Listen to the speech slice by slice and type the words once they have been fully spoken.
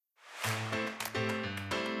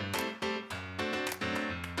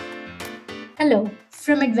Hello,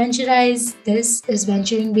 from Adventurize, this is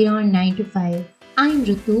Venturing Beyond 9 to 5. I'm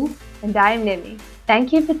Ritu. And I'm Nimi.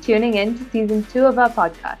 Thank you for tuning in to season 2 of our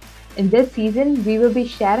podcast. In this season, we will be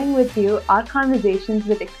sharing with you our conversations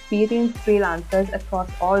with experienced freelancers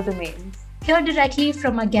across all domains. Hear directly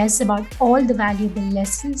from our guests about all the valuable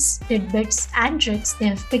lessons, tidbits, and tricks they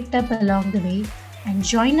have picked up along the way. And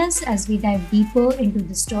join us as we dive deeper into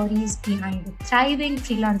the stories behind the thriving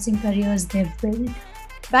freelancing careers they've built.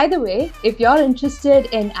 By the way, if you're interested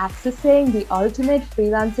in accessing the ultimate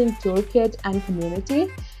freelancing toolkit and community,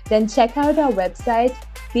 then check out our website,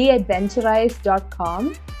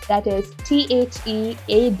 theadventurize.com. That is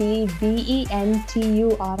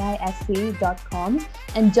theadventurise.com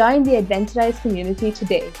and join the Adventurize community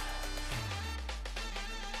today.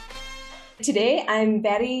 Today, I'm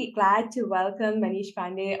very glad to welcome Manish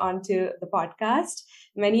Pandey onto the podcast.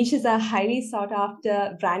 Manish is a highly sought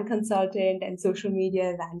after brand consultant and social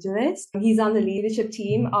media evangelist. He's on the leadership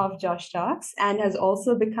team of Josh Talks and has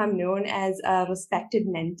also become known as a respected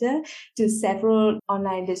mentor to several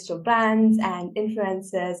online digital brands and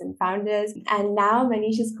influencers and founders. And now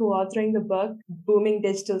Manish is co-authoring the book Booming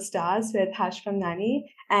Digital Stars with Harsh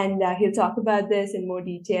Nani. And he'll talk about this in more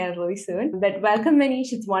detail really soon. But welcome,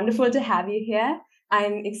 Manish. It's wonderful to have you here.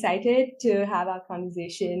 I'm excited to have our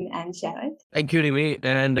conversation and share it. Thank you, Rimi.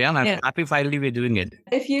 And I'm happy finally we're doing it.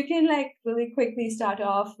 If you can really quickly start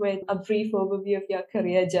off with a brief overview of your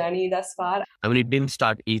career journey thus far. I mean, it didn't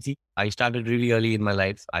start easy. I started really early in my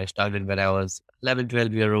life. I started when I was 11,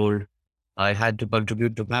 12-year-old. I had to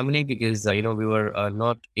contribute to family because, we were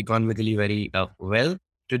not economically very well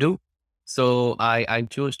to do. So I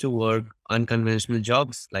chose to work unconventional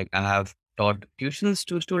jobs. Like I have taught tuitions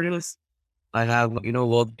to students. I have,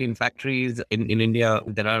 worked in factories in India.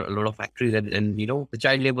 There are a lot of factories and the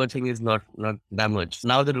child labor thing is not that much.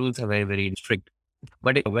 Now the rules are very, very strict.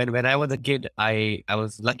 But when I was a kid, I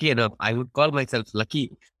was lucky enough. I would call myself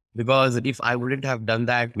lucky because if I wouldn't have done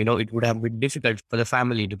that, it would have been difficult for the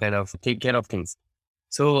family to kind of take care of things.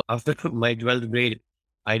 So after my 12th grade,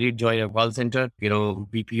 I did join a call center,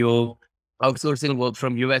 BPO, outsourcing work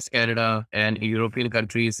from US, Canada, and European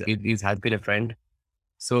countries. It has been a friend.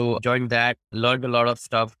 So joined that, learned a lot of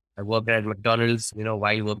stuff. I worked at McDonald's,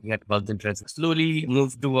 while working at call centers. Slowly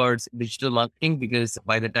moved towards digital marketing because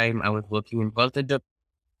by the time I was working in call center,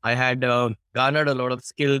 I had garnered a lot of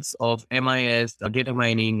skills of MIS, data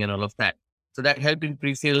mining, and all of that. So that helped in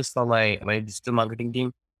pre-sales for my digital marketing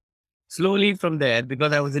team. Slowly from there,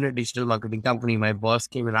 because I was in a digital marketing company, my boss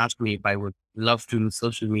came and asked me if I would love to do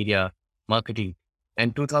social media marketing.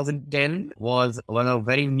 And 2010 was one of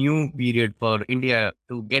very new period for India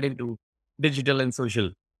to get into digital and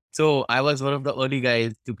social. So I was one of the early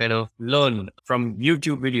guys to kind of learn from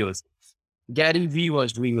YouTube videos. Gary Vee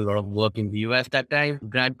was doing a lot of work in the US that time.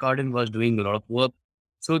 Grant Cardone was doing a lot of work.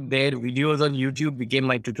 So their videos on YouTube became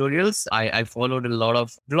my tutorials. I followed a lot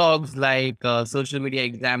of blogs like Social Media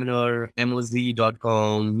Examiner,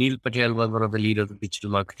 MOZ.com. Neil Patel was one of the leaders of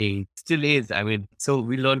digital marketing. Still is. I mean, so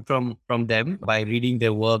we learned from them by reading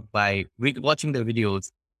their work, by watching their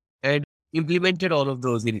videos, and implemented all of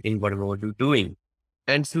those in whatever we were doing.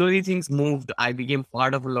 And slowly things moved. I became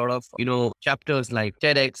part of a lot of, chapters like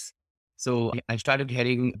TEDx. So I started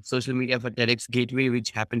heading social media for TEDx Gateway,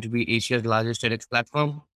 which happened to be Asia's largest TEDx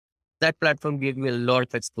platform. That platform gave me a lot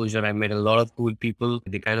of exposure. I met a lot of cool people.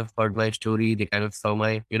 They kind of heard my story. They kind of saw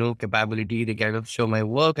my, capability. They kind of show my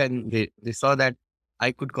work and they saw that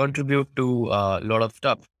I could contribute to a lot of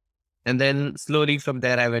stuff. And then slowly from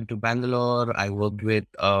there, I went to Bangalore. I worked with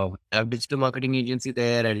a digital marketing agency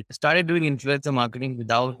there and started doing influencer marketing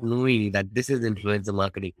without knowing that this is influencer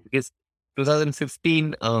marketing because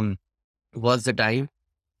 2015 was the time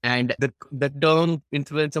and the term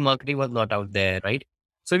influencer marketing was not out there, right?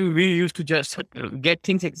 So we used to just get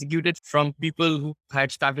things executed from people who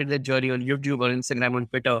had started their journey on YouTube or Instagram on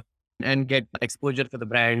Twitter and get exposure for the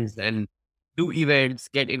brands and do events,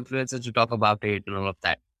 get influencers to talk about it and all of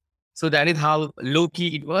that. So that is how low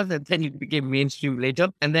key it was. And then it became mainstream later.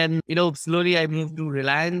 And then, slowly I moved to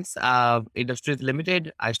Reliance Industries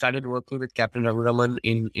Limited. I started working with Captain Raguraman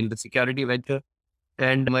in the security venture.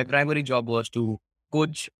 And my primary job was to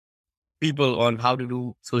coach people on how to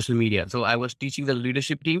do social media. So I was teaching the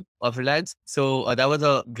leadership team of Reliance. So that was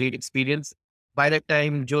a great experience. By that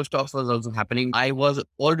time, Joe Stocks was also happening. I was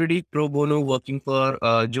already pro bono working for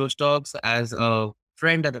Joe Stocks as a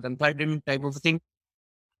friend as a consultant type of thing.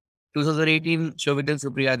 2018, Shobit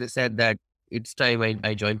Supriya they said that it's time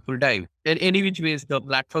I joined full time. And any which ways, the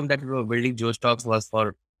platform that we were building, Joe Stocks, was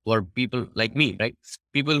for people like me, right?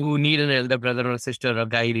 People who need an elder brother or sister or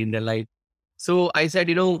guide in their life. So I said,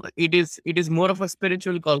 it is more of a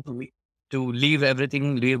spiritual call for me. to leave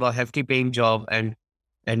everything, leave a hefty paying job and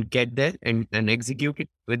get there and execute it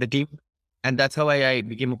with the team. And that's how I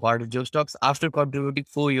became a part of Joe Stocks. After contributing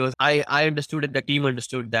 4 years, I understood and the team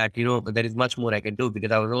understood that, there is much more I can do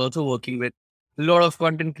because I was also working with a lot of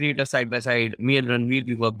content creators side by side. Me and Ranveer,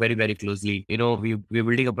 we work very, very closely. We're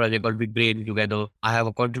building a project called Big Brain together. I have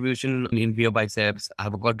a contribution in Beer Biceps. I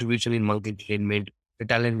have a contribution in Monk Entertainment, the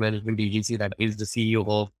talent management agency that is the CEO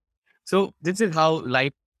of. So this is how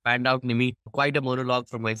life panned out, Nimi. Quite a monologue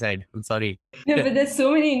from my side. I'm sorry. No, but there's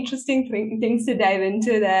so many interesting things to dive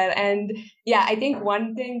into there. And yeah, I think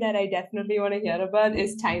one thing that I definitely want to hear about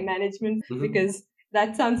is time management because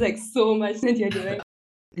that sounds like so much that you're doing.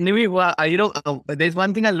 Nimi, there's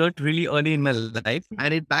one thing I learned really early in my life,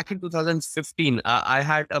 and back in 2015, I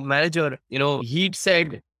had a manager. He'd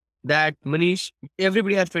said that Manish,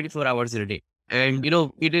 everybody has 24 hours in a day, and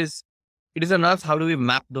it is enough. How do we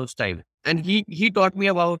map those time? And he taught me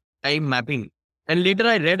about time mapping. And later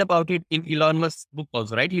I read about it in Elon Musk's book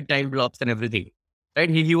also, right? He time blocks and everything, right?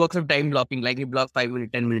 He works on time blocking, like he blocks 5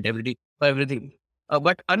 minutes, 10 minutes every day for everything.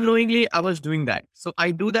 But unknowingly, I was doing that. So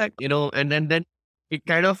I do that, and then it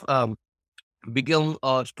kind of became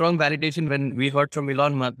a strong validation when we heard from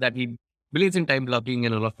Elon Musk that he believes in time blocking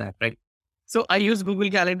and all of that, right? So I use Google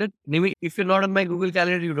Calendar. Nimi, if you're not on my Google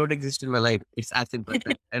Calendar, you don't exist in my life. It's as simple as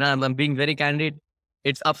that. And I'm being very candid.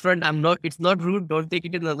 It's upfront. It's not rude. Don't take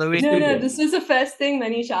it in another way. No, this was the first thing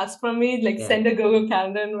Manish asked from me, like send a Google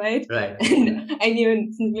Calendar invite. Right. And I knew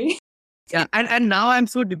instantly. Yeah. And now I'm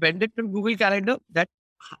so dependent on Google Calendar that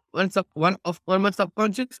one of my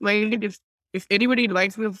subconscious mind, if anybody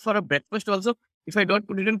invites me for a breakfast also, if I don't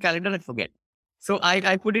put it on calendar, I forget. So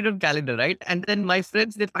I put it on calendar, right? And then my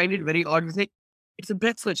friends, they find it very odd. They say, it's a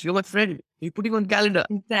breakfast. You're my friend. You're putting on calendar.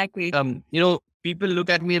 Exactly. People look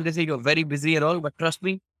at me and they say, you're very busy and all, but trust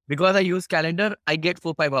me, because I use calendar, I get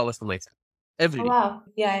 4-5 hours for myself every Oh, day. wow.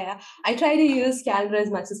 Yeah. I try to use calendar as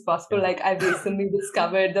much as possible. Like I've recently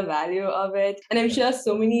discovered the value of it. And I'm sure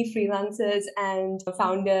so many freelancers and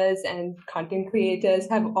founders and content creators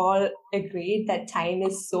have all agreed that time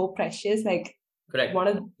is so precious. Like Correct. one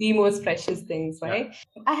of the most precious things, right?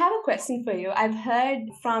 Yeah. I have a question for you. I've heard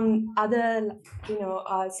from other,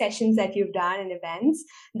 sessions that you've done and events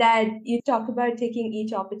that you talk about taking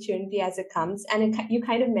each opportunity as it comes. And you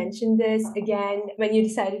kind of mentioned this again when you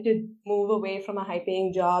decided to move away from a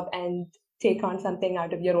high-paying job and take on something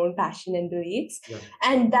out of your own passion and beliefs. Yeah.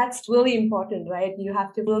 And that's really important, right? You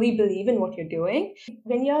have to really believe in what you're doing.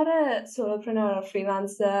 When you're a solopreneur or a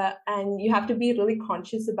freelancer and you have to be really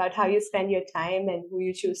conscious about how you spend your time and who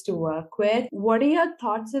you choose to work with, what are your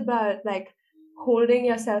thoughts about like holding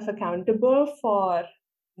yourself accountable for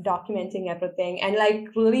documenting everything and like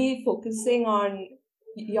really focusing on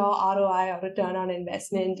your ROI or return on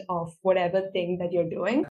investment of whatever thing that you're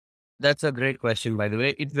doing? That's a great question, by the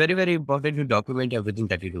way. It's very, very important to document everything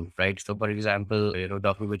that you do, right? So, for example,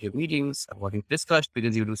 document your meetings, what you discussed,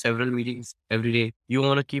 because you do several meetings every day. You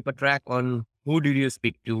want to keep a track on who did you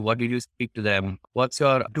speak to, what did you speak to them, what's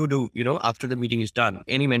your to do, after the meeting is done.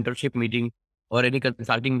 Any mentorship meeting or any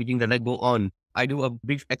consulting meeting that I go on, I do a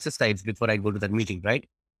brief exercise before I go to that meeting, right?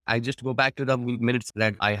 I just go back to the minutes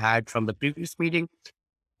that I had from the previous meeting.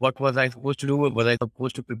 What was I supposed to do? Was I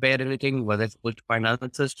supposed to prepare anything? Was I supposed to find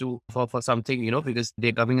answers for something, because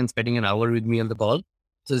they're coming and spending an hour with me on the call.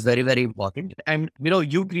 So it's very, very important. And,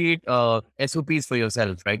 you create SOPs for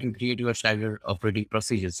yourself, right? You create your standard operating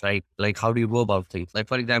procedures, right? Like how do you go about things? Like,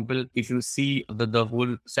 for example, if you see the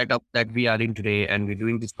whole setup that we are in today and we're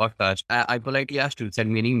doing this podcast, I politely asked you to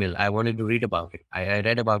send me an email. I wanted to read about it. I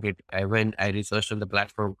read about it. I researched on the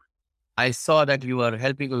platform. I saw that you are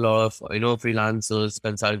helping a lot of, freelancers,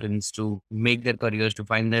 consultants to make their careers, to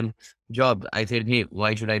find them jobs. I said, hey,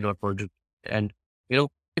 why should I not want to? And,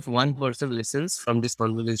 if one person listens from this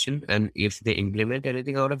conversation and if they implement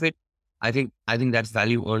anything out of it, I think that's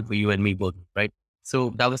value earned for you and me both, right?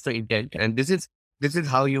 So that was the intent. And this is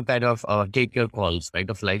how you kind of take your calls, right,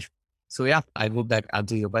 of life. So yeah, I hope that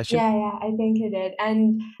answers your question. Yeah, I think you did.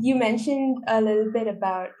 And you mentioned a little bit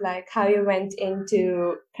about like how you went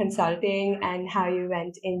into consulting and how you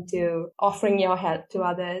went into offering your help to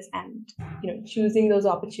others and, choosing those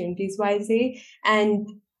opportunities wisely. And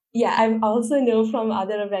yeah, I also know from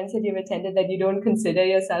other events that you've attended that you don't consider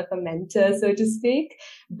yourself a mentor, so to speak.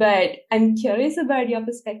 But I'm curious about your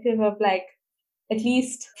perspective of like at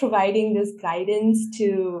least providing this guidance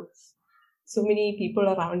to so many people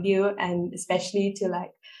around you and especially to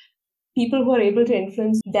like people who are able to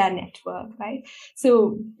influence their network, right?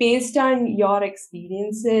 So based on your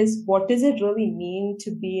experiences, what does it really mean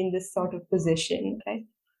to be in this sort of position, right?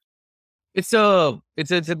 It's a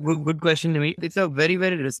good question to me. It's a very,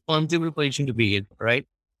 very responsible position to be in, right?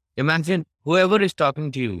 Imagine whoever is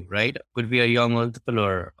talking to you, right? Could be a young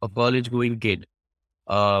entrepreneur, a college going kid,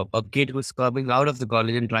 a kid who's coming out of the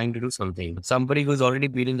college and trying to do something, somebody who's already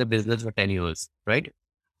been in the business for 10 years, right?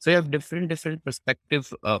 So you have different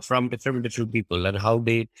perspective from different people and how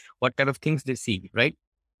they, what kind of things they see, right?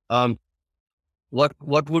 Um, what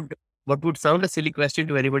what would what would sound a silly question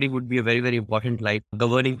to anybody would be a very, very important life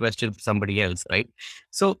governing question for somebody else, right?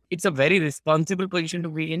 So it's a very responsible position to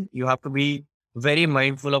be in. You have to be very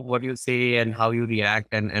mindful of what you say and how you react,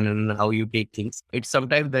 and how you take things. It's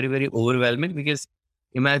sometimes very, very overwhelming because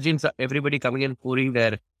imagine everybody coming and pouring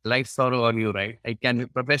their life sorrow on you, right? It can be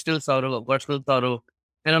professional sorrow, personal sorrow,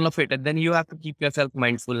 and all of it. And then you have to keep yourself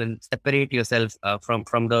mindful and separate yourself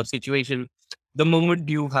from the situation the moment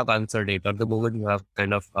you have answered it, or the moment you have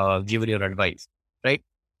kind of given your advice, right?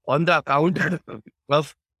 On the account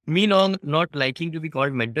of me not liking to be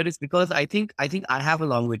called mentor is because I think I have a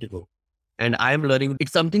long way to go, and I am learning.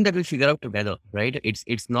 It's something that we figure out together, right?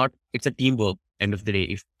 It's not, it's a teamwork. End of the day,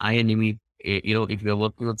 if I and Amy, if we are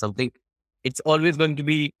working on something, it's always going to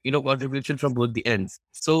be, contribution from both the ends.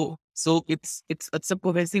 So it's a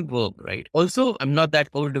cohesive work, right? Also, I'm not that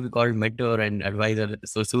old to be called mentor and advisor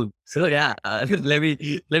so soon. So yeah, let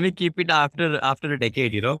me keep it after a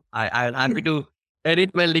decade. I'm happy to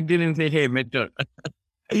edit my LinkedIn and say, hey, mentor.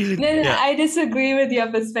 No, Yeah. I disagree with your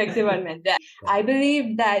perspective on mentor. I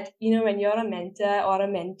believe that, when you're a mentor or a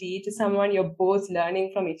mentee to someone, you're both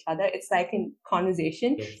learning from each other. It's like a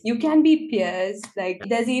conversation. Yes. You can be peers. Like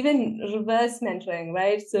there's even reverse mentoring,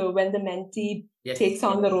 right? So when the mentee Yes. takes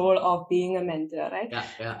on the role of being a mentor, right?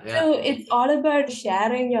 Yeah. So it's all about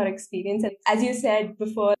sharing your experience. And as you said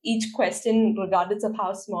before, each question, regardless of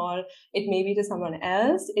how small it may be to someone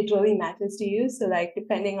else, it really matters to you. So like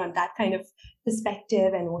depending on that kind of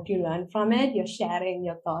perspective and what you learn from it, you're sharing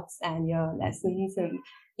your thoughts and your lessons. And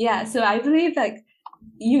yeah, so I believe like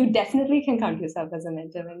you definitely can count yourself as a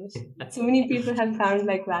mentor. And so many people have found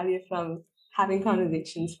like value from having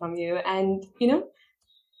conversations from you. And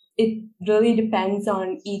it really depends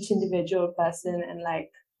on each individual person and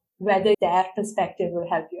like whether their perspective will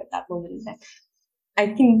help you at that moment in time. I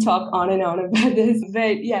can talk on and on about this,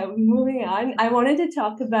 but yeah, moving on. I wanted to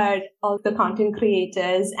talk about all the content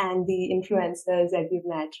creators and the influencers that you've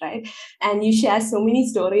met, right? And you share so many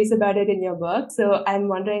stories about it in your book. So I'm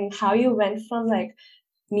wondering how you went from like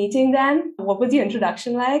meeting them, what was your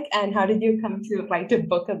introduction like, and how did you come to write a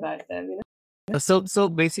book about them? So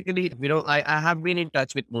basically, I have been in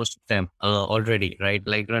touch with most of them already, right?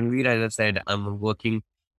 Like Ranveer, as I said, I'm working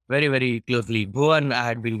very, very closely. Bhuvan, I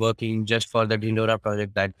had been working just for the Dindora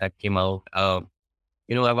project that came out.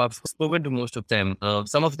 I've spoken to most of them.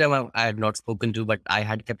 Some of them I had not spoken to, but I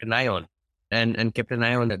had kept an eye on, and kept an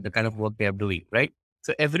eye on the kind of work they are doing, right?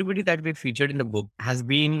 So everybody that we featured in the book has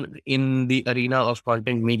been in the arena of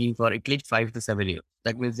content making for at least 5 to 7 years.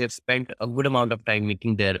 That means they've spent a good amount of time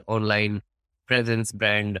making their online presence,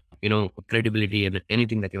 brand, credibility, and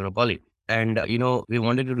anything that you want to call it. And, we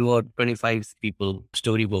wanted to do a 25 people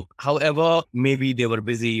storybook. However, maybe they were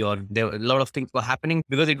busy, or there were a lot of things were happening,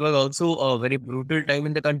 because it was also a very brutal time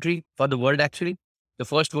in the country, for the world actually. The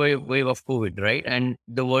first wave of COVID, right? And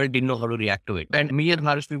the world didn't know how to react to it. And me and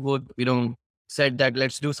Harish, we both, said that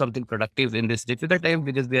let's do something productive in this difficult time,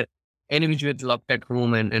 because we are individuals locked at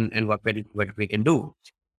home, and what we can do.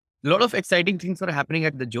 A lot of exciting things were happening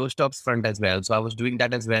at the Joe Stops front as well. So I was doing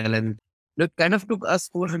that as well. And it kind of took us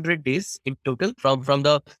 400 days in total, from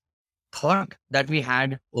the thought that we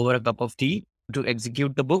had over a cup of tea to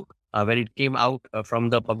execute the book when it came out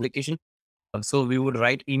from the publication. So we would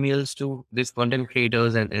write emails to these content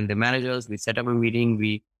creators and the managers. We set up a meeting.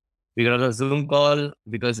 We got on a Zoom call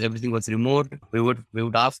because everything was remote. We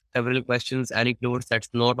would ask several questions, anecdotes that's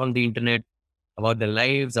not on the internet, about their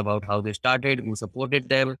lives, about how they started, who supported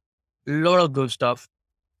them, a lot of good stuff.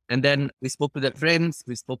 And then we spoke to their friends,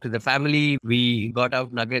 we spoke to their family, we got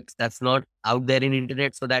out nuggets that's not out there in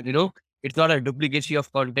internet, so that, it's not a duplication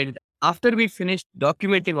of content. After we finished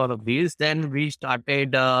documenting all of these, then we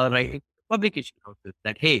started writing publication houses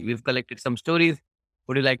that, hey, we've collected some stories.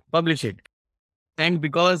 Would you like to publish it? And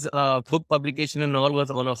because book publication and all was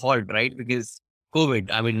on a halt, right? Because COVID,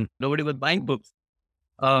 I mean, nobody was buying books.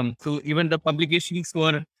 So even the publications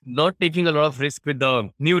were not taking a lot of risk with the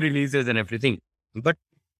new releases and everything. But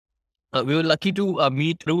we were lucky to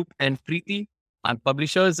meet Root and Preeti, our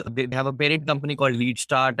publishers. They have a parent company called Lead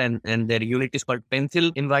Start, and their unit is called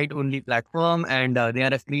Pencil Invite Only Platform. And they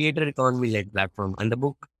are a creator economy led platform. And the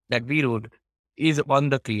book that we wrote is on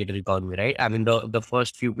the creator economy, right? I mean, the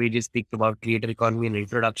first few pages speak about creator economy and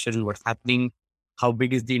introduction, what's happening, how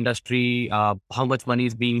big is the industry, how much money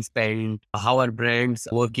is being spent, how are brands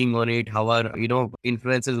working on it, how are,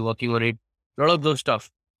 influencers working on it, a lot of those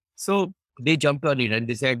stuff. So they jumped on it and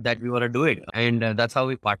they said that we want to do it. And that's how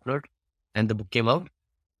we partnered and the book came out.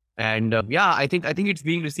 And yeah, I think it's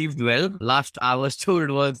being received well. Last I was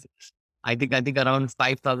told was I think around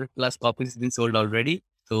 5,000 plus copies been sold already.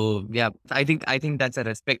 So yeah, I think that's a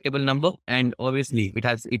respectable number, and obviously it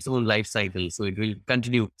has its own life cycle, so it will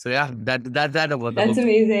continue. So yeah, that about the That's book.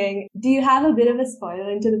 amazing. Do you have a bit of a spoiler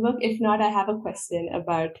into the book? If not, I have a question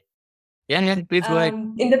about Yeah, please go ahead.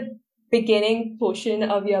 in the beginning portion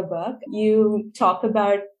of your book, you talk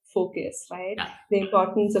about focus, right? Yeah. The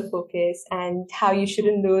importance of focus and how you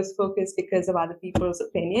shouldn't lose focus because of other people's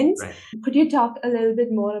opinions. Right. Could you talk a little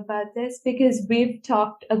bit more about this? Because we've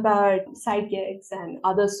talked about side gigs and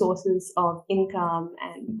other sources of income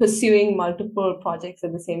and pursuing multiple projects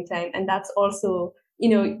at the same time. And that's also,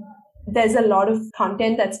 there's a lot of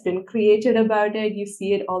content that's been created about it. You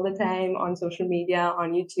see it all the time on social media,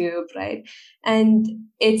 on YouTube, right? And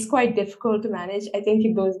it's quite difficult to manage. I think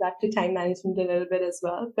it goes back to time management a little bit as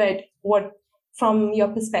well. But from your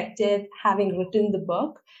perspective, having written the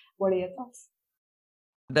book, what are your thoughts?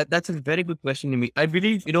 That's a very good question to me. I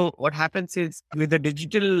believe, what happens is with the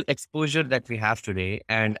digital exposure that we have today,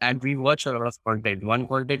 and we watch a lot of content, one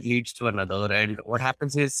content leads to another. And what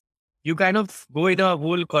happens is you kind of go in a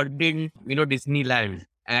whole content, Disneyland,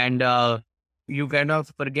 and you kind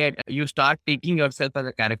of forget, you start taking yourself as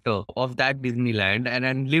a character of that Disneyland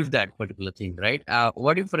and live that particular thing, right?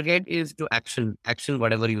 What you forget is to action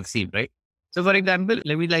whatever you've seen, right? So for example,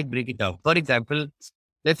 let me like break it down. For example,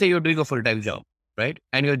 let's say you're doing a full-time job, right?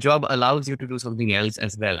 And your job allows you to do something else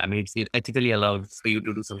as well. I mean, it's ethically allowed for you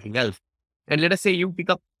to do something else. And let us say you pick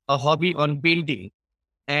up a hobby on painting,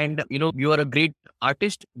 and you are a great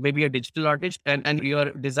artist, maybe a digital artist, and you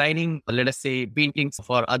are designing, let us say, paintings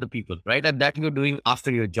for other people, right? And that you're doing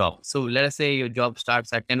after your job. So let us say your job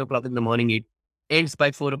starts at 10 o'clock in the morning, it ends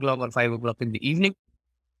by 4 o'clock or 5 o'clock in the evening.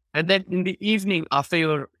 And then in the evening, after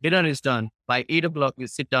your dinner is done, by 8 o'clock, you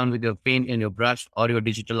sit down with your pen and your brush or your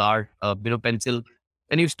digital art, pencil,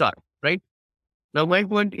 and you start, right? Now, my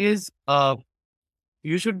point is,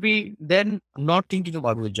 you should be then not thinking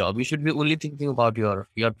about your job. You should be only thinking about your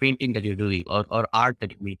painting that you're doing, or art that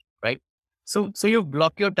you make, right? So you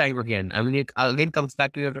block your time again. I mean, it again comes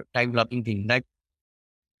back to your time blocking thing. Like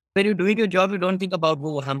when you're doing your job, you don't think about,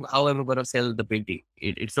 oh, how am I going to sell the painting?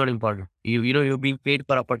 It's not important. You're being paid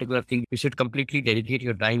for a particular thing. You should completely dedicate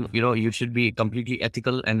your time. You should be completely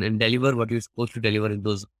ethical and deliver what you're supposed to deliver in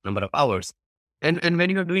those number of hours. And when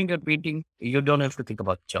you're doing your painting, you don't have to think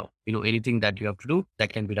about the job. Anything that you have to do,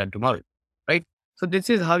 that can be done tomorrow, right? So this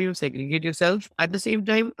is how you segregate yourself. At the same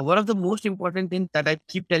time, one of the most important things that I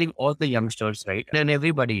keep telling all the youngsters, right, and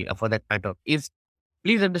everybody for that matter, is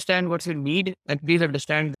please understand what you need, and please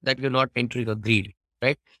understand that you're not entering a greed,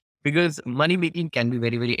 right? Because money making can be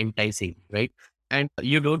very, very enticing, right? And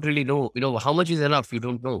you don't really know, how much is enough. You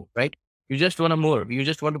don't know, right? You just want more. You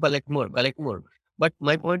just want to collect more, collect more. But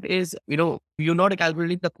my point is, you're not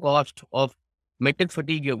calculating the cost of mental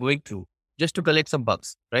fatigue you're going through just to collect some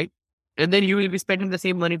bucks, right? And then you will be spending the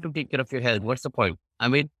same money to take care of your health. What's the point? I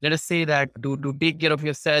mean, let us say that to take care of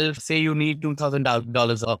yourself, say you need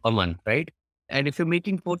 $2,000 a month, right? And if you're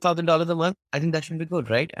making $4,000 a month, I think that should be good,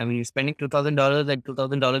 right? I mean, you're spending $2,000, and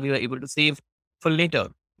 $2,000 you are able to save for later.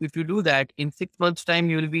 If you do that in 6 months'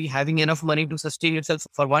 time, you will be having enough money to sustain yourself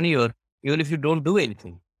for 1 year, even if you don't do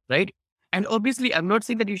anything, right? And obviously, I'm not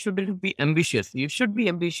saying that you should be ambitious. You should be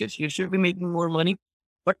ambitious. You should be making more money,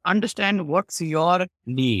 but understand what's your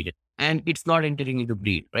need, and it's not entering into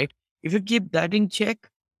greed, right? If you keep that in check,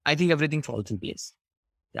 I think everything falls in place.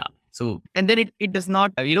 Yeah. So, and then it does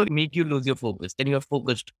not, make you lose your focus. Then you're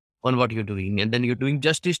focused on what you're doing, and then you're doing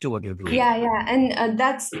justice to what you're doing. Yeah. And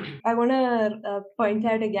I want to point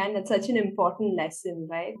out again, it's such an important lesson,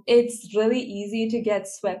 right? It's really easy to get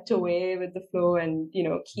swept away with the flow and,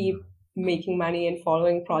 keep making money and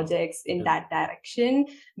following projects in that direction.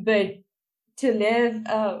 But to live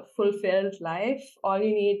a fulfilled life,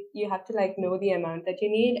 you have to know the amount that you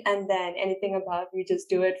need, and then anything above, you just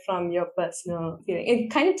do it from your personal feeling.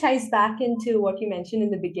 It kind of ties back into what you mentioned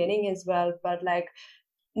in the beginning as well, but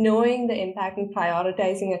knowing the impact and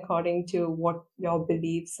prioritizing according to what your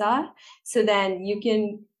beliefs are. So then you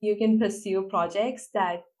can pursue projects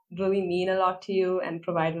that really mean a lot to you and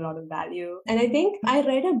provide a lot of value. And I think I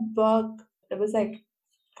read a book that was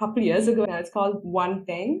couple years ago now. It's called One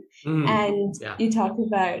Thing. And you talked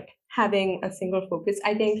about having a single focus.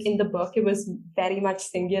 I think in the book it was very much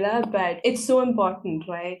singular, but it's so important,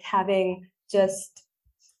 right? Having just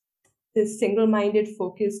this single-minded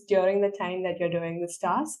focus during the time that you're doing this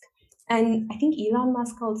task. And I think Elon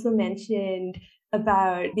Musk also mentioned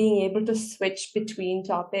about being able to switch between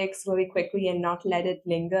topics really quickly and not let it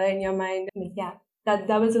linger in your mind. Yeah, that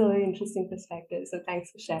was a really interesting perspective. So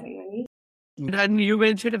thanks for sharing, Manish. And you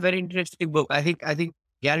mentioned a very interesting book. I think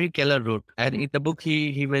Gary Keller wrote, and in the book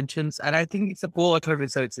he mentions, and I think it's a co-author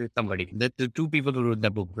research with somebody. The two people who wrote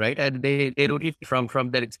the book, right? And they wrote it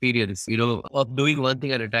from their experience, of doing one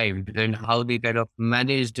thing at a time, and how they kind of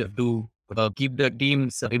managed to keep the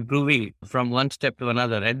teams improving from one step to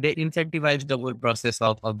another, and they incentivized the whole process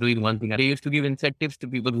of doing one thing. They used to give incentives to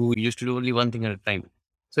people who used to do only one thing at a time.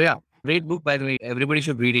 So yeah, great book, by the way. Everybody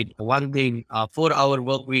should read it. One thing, 4 hour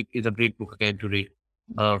work week is a great book again to read.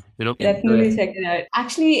 Definitely check it out.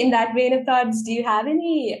 Actually, in that vein of thoughts, do you have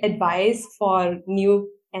any advice for new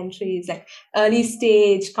entries, like early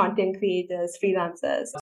stage content creators, freelancers?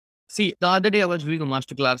 See, the other day I was doing a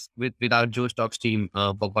masterclass with our Joe Stocks team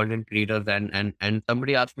for content creators, and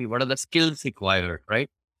somebody asked me what are the skills required, right?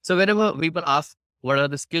 So whenever people ask what are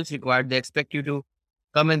the skills required, they expect you to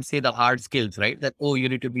come and say the hard skills, right? That, oh, you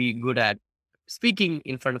need to be good at speaking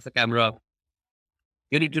in front of the camera.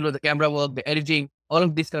 You need to know the camera work, the editing, all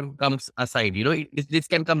of this comes aside. This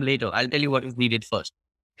can come later. I'll tell you what is needed first.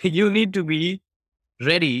 You need to be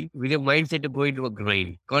ready with your mindset to go into a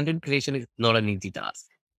grind. Content creation is not an easy task.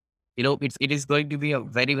 It is going to be a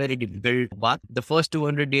very, very difficult path. The first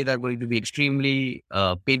 200 days are going to be extremely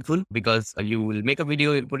painful because you will make a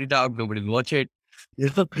video, you'll put it out, nobody will watch it.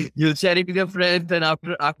 You'll share it with your friends, and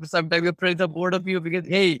after some time, your friends are bored of you because,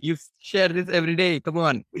 hey, you share this every day. Come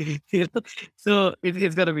on. So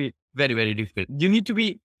it's gonna be very, very difficult. You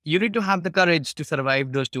need to have the courage to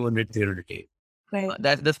survive those 200 days. Right.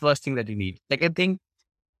 That's the first thing that you need. Second thing,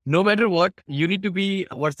 no matter what, you need to be,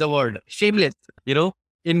 what's the word? Shameless,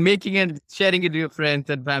 in making and sharing it with your friends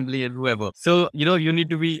and family and whoever. So, you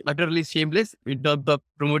need to be utterly shameless in terms of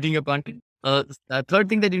promoting your content. The third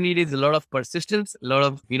thing that you need is a lot of persistence, a lot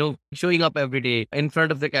of, showing up every day in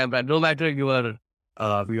front of the camera. No matter you have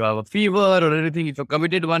a fever or anything, if you're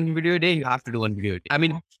committed one video a day, you have to do one video a day. I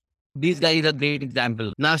mean, these guys are great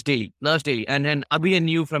example. Nash Daily, and then Abhi and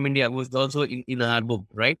you from India was also in our book,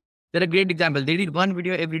 right? They're a great example. They did one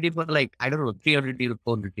video every day for like, I don't know, 300 days or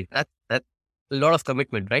 400 days. That's a lot of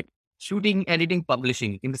commitment, right? Shooting, editing,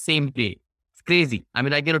 publishing in the same day. It's crazy. I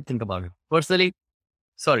mean, I cannot think about it. Personally,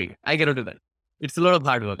 sorry, I cannot do that. It's a lot of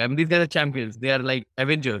hard work. I mean, these guys are champions. They are like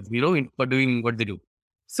Avengers, for doing what they do.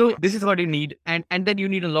 So this is what you need. And then you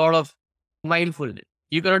need a lot of mindfulness.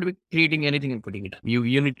 You cannot be creating anything and putting it up.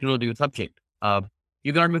 You need to know the subject.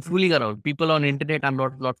 You cannot be fooling around. People on internet are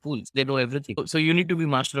not fools. They know everything. So you need to be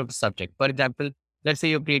master of the subject. For example, let's say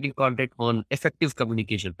you're creating content on effective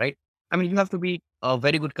communication, right? I mean, you have to be a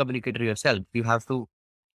very good communicator yourself. You have to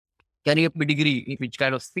carry a pedigree which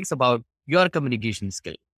kind of speaks about your communication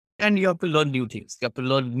skill. And you have to learn new things. You have to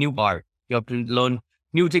learn new art. You have to learn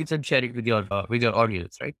new things and share it with your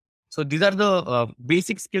audience, right? So these are the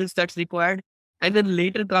basic skills that's required. And then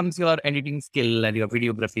later comes your editing skill and your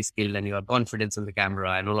videography skill and your confidence in the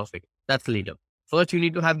camera and all of it. That's later. First, you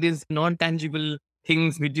need to have these non-tangible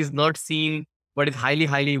things which is not seen, but is highly,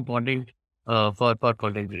 highly important for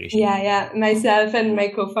content creation. Yeah. Myself and my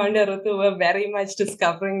co-founder Rutu were very much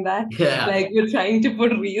discovering that. Yeah. Like we're trying to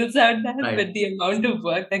put reels out there, Right. but the amount of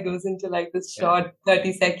work that goes into like this short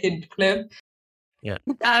 30-second clip. Yeah.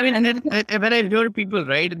 I mean, and then when I hear people,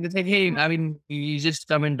 right, and they say, hey, I mean, you just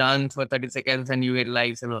come and dance for 30 seconds and you get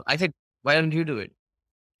likes and all. I said, why don't you do it?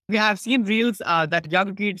 We have seen reels that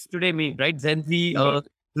young kids today make, right? Gen Z, a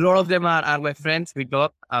lot of them are my friends. We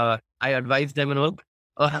talk, I advise them and all.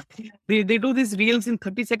 They do these reels in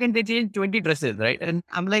 30 seconds, they change 20 dresses, right? And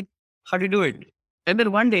I'm like, how do you do it? And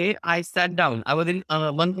then one day I sat down, I was in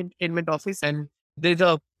one entertainment office, and there's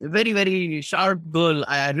a very, very sharp girl.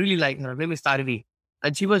 I really like her. Her name is Tarini.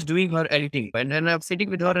 And she was doing her editing. And then I was sitting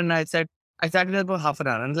with her and I sat with her for half an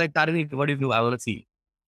hour. And I was like, Tarini, what do you do? I want to see.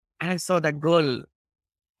 And I saw that girl,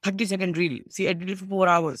 30-second reel. She edited for 4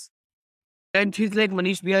 hours. And she's like,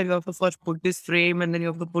 Manish Bhaiya, you have to first put this frame, and then you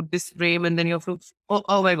have to put this frame, and then you have to,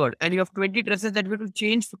 oh my God. And you have 20 dresses that you have to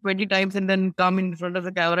change 20 times and then come in front of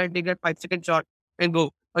the camera and take that 5-second shot and go.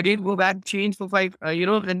 Again, go back, change for five,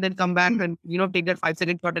 and then come back and, take that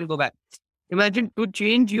 5-second shot and go back. Imagine to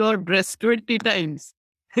change your dress 20 times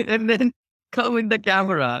and then come in the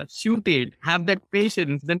camera, shoot it, have that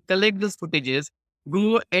patience, then collect those footages,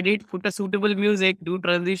 go edit, put a suitable music, do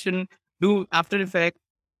transition, do After Effects,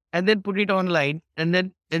 and then put it online, and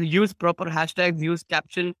then use proper hashtags, use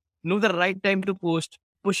caption, know the right time to post,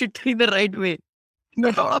 push it in the right way.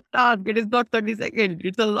 It's a lot of task. It is not 30 seconds.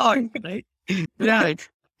 It's a lot, right? Yeah.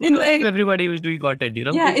 everybody was doing content,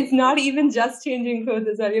 Yeah, it's not even just changing clothes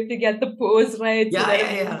as well. You have to get the pose right so that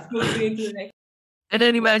it's smoothly into the next. And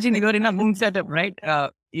then imagine you're in a home setup, right?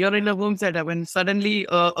 You're in a home setup and suddenly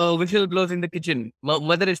a whistle blows in the kitchen.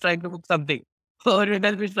 Mother is trying to cook something or your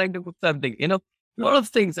dad is trying to cook something, a lot of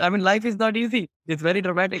things. I mean, life is not easy. It's very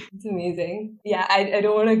dramatic. It's amazing. Yeah, I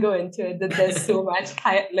don't want to go into it. That there's so much,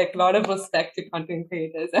 like a lot of respect to content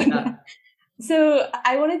creators. So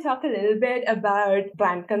I want to talk a little bit about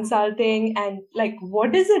brand consulting and like,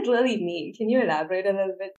 what does it really mean? Can you elaborate a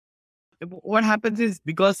little bit? What happens is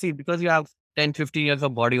because you have 10, 15 years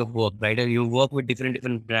of body of work, right? And you work with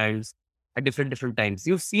different brands at different times.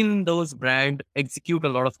 You've seen those brands execute a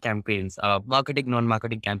lot of campaigns, marketing,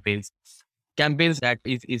 non-marketing campaigns that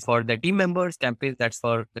is for the team members, campaigns that's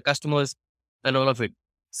for the customers and all of it.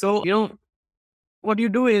 So, what you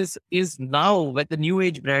do is now when the new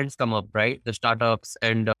age brands come up, right? The startups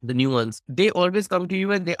and the new ones, they always come to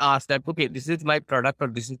you and they ask that, okay, this is my product or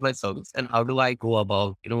this is my service, and how do I go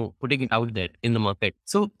about, putting it out there in the market?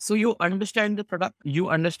 So you understand the product, you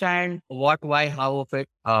understand what, why, how of it,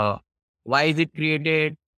 why is it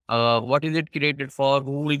created, what is it created for,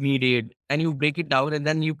 who will need it, and you break it down and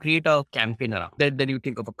then you create a campaign around that. Then you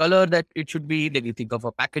think of a color that it should be, then you think of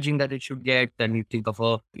a packaging that it should get, then you think of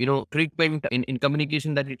a, treatment in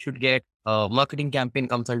communication that it should get, marketing campaign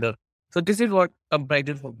comes under. So this is what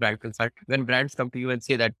comprises of brand consult. When brands come to you and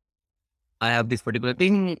say that I have this particular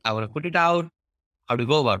thing, I want to put it out, how to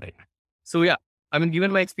go about it? So yeah, I mean,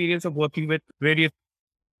 given my experience of working with various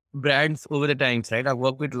brands over the times, right? I've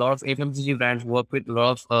worked with a lot of FMCG brands, worked with a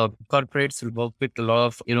lot of corporates, worked with a lot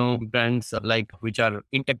of, brands like which are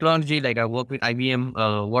in technology. Like I work with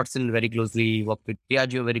IBM, Watson very closely, worked with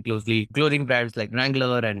Piaggio very closely, clothing brands like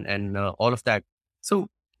Wrangler and all of that. So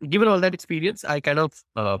given all that experience, I kind of,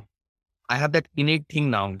 I have that innate thing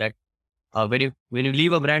now that when you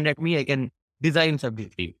leave a brand at me, I can design something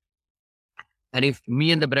for you. And if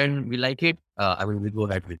me and the brand, we like it, I mean, we go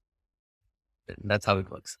ahead with it. That's how it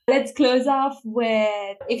works. Let's close off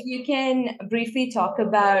with if you can briefly talk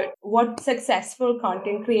about what successful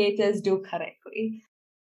content creators do correctly.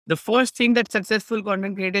 The first thing that successful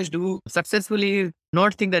content creators do successfully is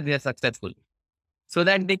not think that they are successful, so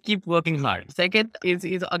that they keep working hard. Second is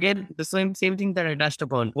again the same thing that I touched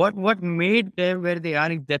upon. What made them where they are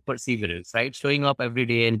is their perseverance, right? Showing up every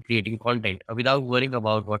day and creating content without worrying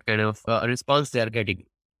about what kind of response they are getting.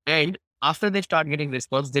 And after they start getting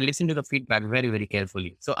response, they listen to the feedback very, very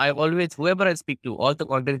carefully. So I always, whoever I speak to, all the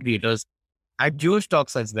content creators at Joe's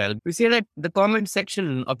Talks as well, we say that the comment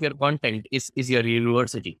section of your content is your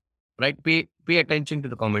university, right? Pay attention to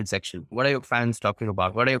the comment section. What are your fans talking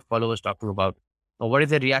about? What are your followers talking about? Or what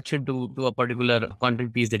is their reaction to a particular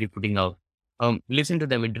content piece that you're putting out? Listen to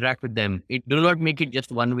them, interact with them. Do not make it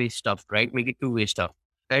just one-way stuff, right? Make it two-way stuff.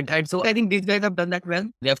 And so I think these guys have done that well.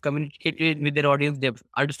 They have communicated with their audience. They've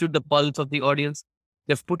understood the pulse of the audience.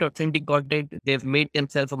 They've put authentic content. They've made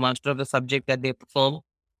themselves a master of the subject that they perform.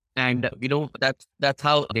 And, that's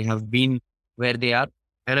how they have been where they are.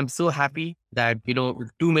 And I'm so happy that,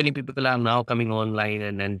 too many people are now coming online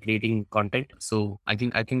and creating content. So I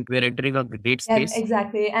think we're entering a great space. Yeah,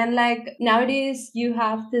 exactly. And like nowadays you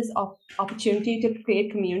have this opportunity to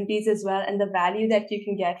create communities as well. And the value that you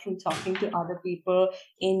can get from talking to other people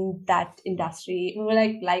in that industry who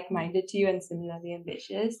are like-minded to you and similarly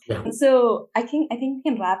ambitious. Yeah. And so I think we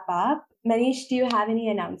can wrap up. Manish, do you have any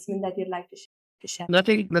announcement that you'd like to share?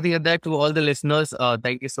 Nothing like that. To all the listeners,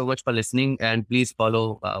 thank you so much for listening, and please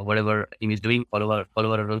follow whatever Amy is doing. Follow her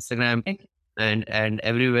on Instagram and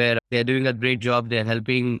everywhere. They're doing a great job. They're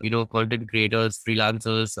helping content creators,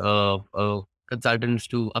 freelancers, consultants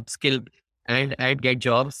to upskill and get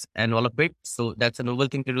jobs and all of it. So that's a noble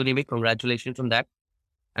thing to do, Amy. Congratulations on that.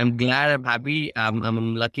 I'm glad. I'm happy.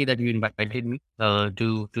 I'm lucky that you invited me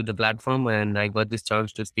to the platform, and I got this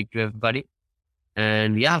chance to speak to everybody.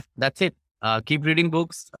 And yeah, that's it. Keep reading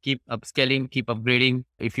books, keep upscaling, keep upgrading.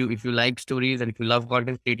 If you like stories and if you love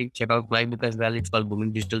content creating, check out my book as well. It's called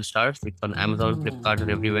Booming Digital Stars. It's on Amazon, Flipkart, and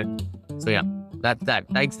everywhere. So yeah, that's that.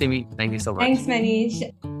 Thanks, Timmy. Thank you so much. Thanks, Manish.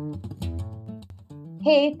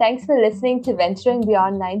 Hey, thanks for listening to Venturing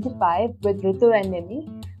Beyond 9 to 5 with Ritu and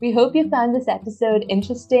Nimi. We hope you found this episode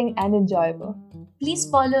interesting and enjoyable. Please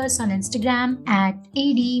follow us on Instagram at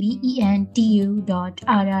adventu.rise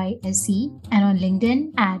and on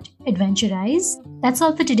LinkedIn at Adventurize. That's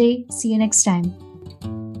all for today. See you next time.